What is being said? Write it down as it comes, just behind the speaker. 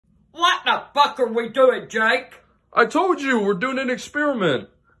What the fuck are we doing, Jake? I told you, we're doing an experiment.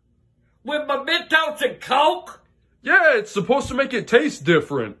 With my Mentos and Coke? Yeah, it's supposed to make it taste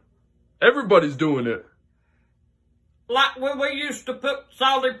different. Everybody's doing it. Like when we used to put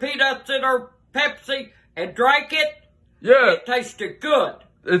salted peanuts in our Pepsi and drank it? Yeah. It tasted good.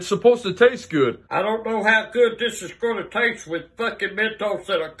 It's supposed to taste good. I don't know how good this is going to taste with fucking Mentos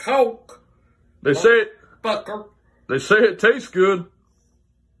and a Coke. They say it. Fucker. They say it tastes good.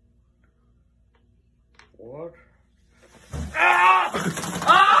 What? Ah!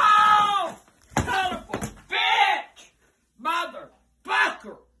 Oh! Son of a bitch!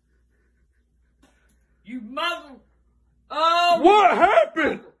 Motherfucker! You mother... Oh! What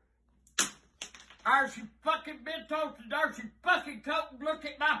happened? There's your fucking Mentos and there's your fucking Coke and look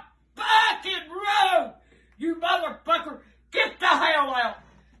at my fucking room! You motherfucker! Get the hell out!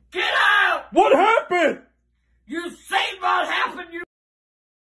 Get out! What happened? You seen what happened, you